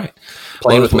fun. Right.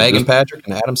 Playing with Megan Patrick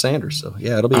and Adam Sanders. So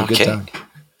yeah, it'll be a good time.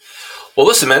 Well,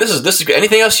 listen, man, this is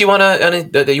anything else you want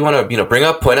to bring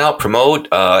up, point out, promote,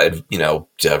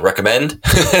 recommend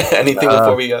anything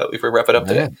before we wrap it up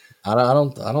today? I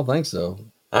don't think so.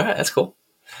 All right, that's cool.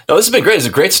 No, this has been great. It's a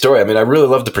great story. I mean, I really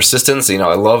love the persistence.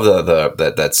 I love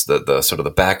that's the sort of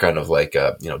the background of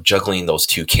juggling those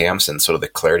two camps and sort of the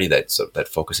clarity that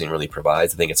focusing really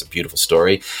provides. I think it's a beautiful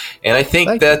story, and I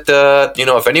think that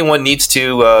if anyone needs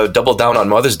to double down on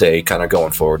Mother's Day, kind of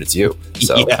going forward, it's you.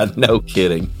 So. Yeah, no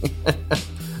kidding,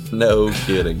 no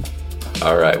kidding.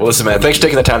 All right. Well, listen, man. Thanks for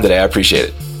taking the time today. I appreciate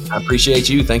it. I appreciate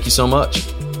you. Thank you so much.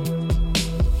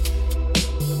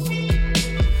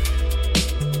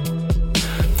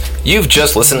 You've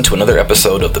just listened to another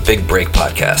episode of the Big Break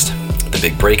podcast. The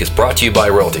Big Break is brought to you by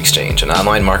Royalty Exchange, an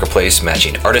online marketplace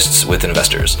matching artists with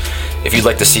investors. If you'd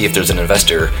like to see if there's an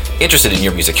investor interested in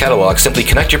your music catalog, simply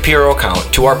connect your PRO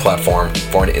account to our platform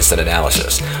for an instant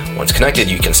analysis. Once connected,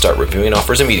 you can start reviewing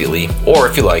offers immediately, or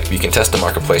if you like, you can test the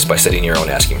marketplace by setting your own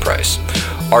asking price.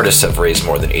 Artists have raised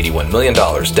more than $81 million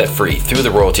debt-free through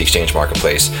the Royalty Exchange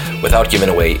marketplace without giving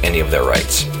away any of their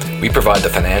rights. We provide the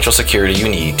financial security you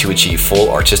need to achieve full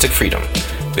artistic freedom.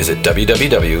 Visit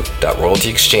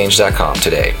www.royaltyexchange.com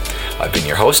today. I've been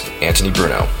your host, Anthony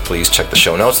Bruno. Please check the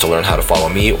show notes to learn how to follow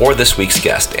me or this week's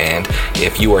guest. And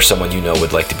if you or someone you know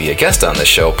would like to be a guest on this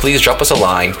show, please drop us a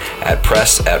line at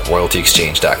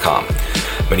press@royaltyexchange.com.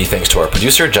 Many thanks to our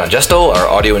producer, John Gestel, our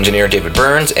audio engineer, David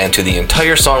Burns, and to the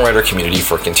entire songwriter community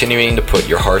for continuing to put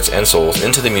your hearts and souls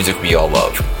into the music we all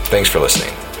love. Thanks for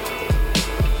listening.